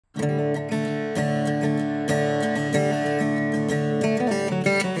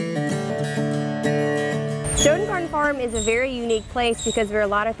a very unique place because there are a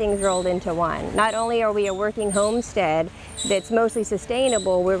lot of things rolled into one. Not only are we a working homestead that's mostly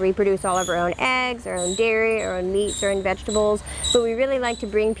sustainable, where we produce all of our own eggs, our own dairy, our own meats, our own vegetables, but we really like to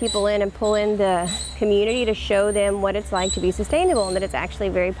bring people in and pull in the community to show them what it's like to be sustainable and that it's actually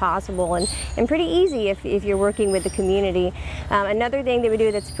very possible and pretty easy if you're working with the community. Another thing that we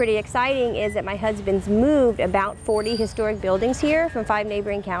do that's pretty exciting is that my husband's moved about 40 historic buildings here from 5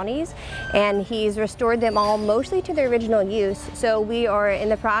 neighboring counties, and he's restored them all mostly to their original use. So we are in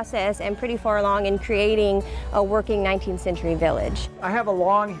the process and pretty far along in creating a working 19th century village. I have a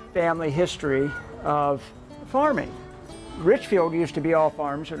long family history of farming. Richfield used to be all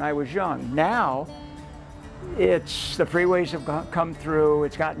farms when I was young. Now the freeways have come through,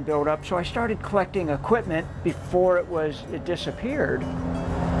 it's gotten built up, so I started collecting equipment before it disappeared.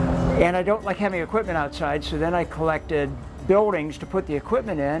 And I don't like having equipment outside, so then I collected buildings to put the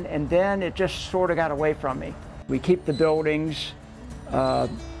equipment in, and then it just sort of got away from me. We keep the buildings to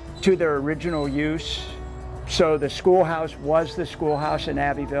their original use. So the schoolhouse was the schoolhouse in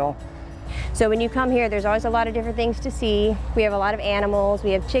Abbeville. So when you come here, there's always a lot of different things to see. We have a lot of animals.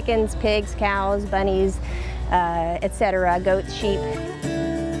 We have chickens, pigs, cows, bunnies, etc., goats, sheep.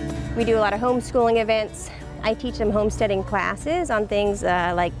 We do a lot of homeschooling events. I teach them homesteading classes on things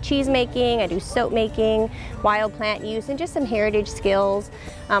like cheese making, I do soap making, wild plant use, and just some heritage skills.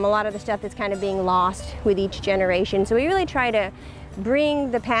 A lot of the stuff that's kind of being lost with each generation. So we really try to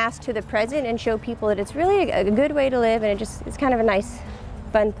bring the past to the present and show people that it's really a good way to live, and it's kind of a nice,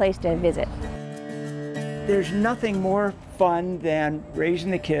 fun place to visit. There's nothing more fun than raising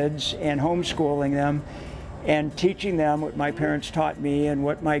the kids and homeschooling them and teaching them what my parents taught me and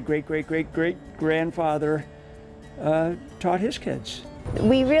what my great-great-great-great-grandfather taught his kids.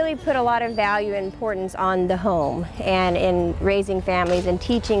 We really put a lot of value and importance on the home and in raising families and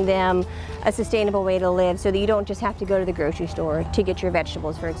teaching them a sustainable way to live so that you don't just have to go to the grocery store to get your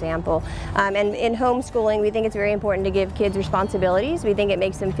vegetables, for example. And in homeschooling, we think it's very important to give kids responsibilities. We think it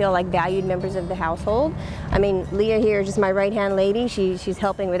makes them feel like valued members of the household. I mean, Leah here is just my right-hand lady. She's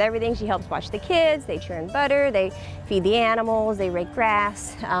helping with everything. She helps watch the kids, they churn butter, they feed the animals, they rake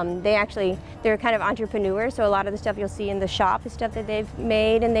grass. They're kind of entrepreneurs, so a lot of the stuff you'll see in the shop is stuff that they've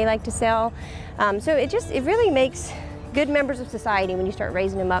made and they like to sell. So it really makes good members of society when you start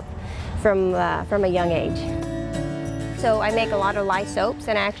raising them up from a young age. So I make a lot of lye soaps,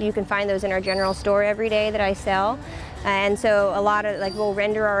 and actually you can find those in our general store every day that I sell. And so a lot of, we'll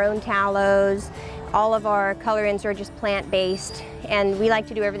render our own tallows. All of our colorants are just plant-based, and we like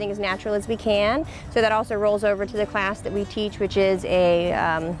to do everything as natural as we can. So that also rolls over to the class that we teach, which is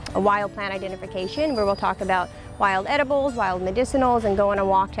a wild plant identification, where we'll talk about wild edibles, wild medicinals, and go on a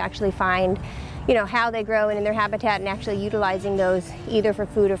walk to actually find how they grow and in their habitat, and actually utilizing those either for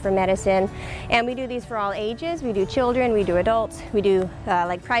food or for medicine. And we do these for all ages. We do children, we do adults, we do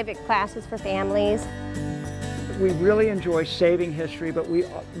private classes for families. We really enjoy saving history, but we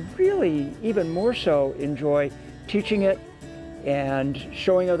really even more so enjoy teaching it and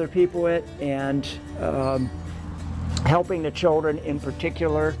showing other people it, and helping the children in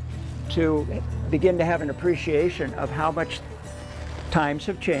particular to begin to have an appreciation of how much times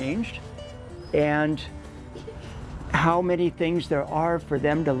have changed and how many things there are for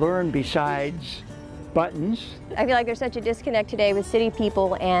them to learn besides buttons. I feel like there's such a disconnect today with city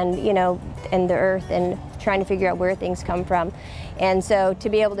people and and the earth, and trying to figure out where things come from. And so to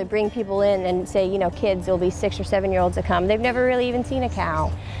be able to bring people in and say, kids, there'll be 6 or 7-year-olds that come, they've never really even seen a cow.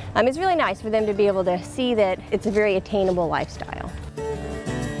 It's really nice for them to be able to see that it's a very attainable lifestyle.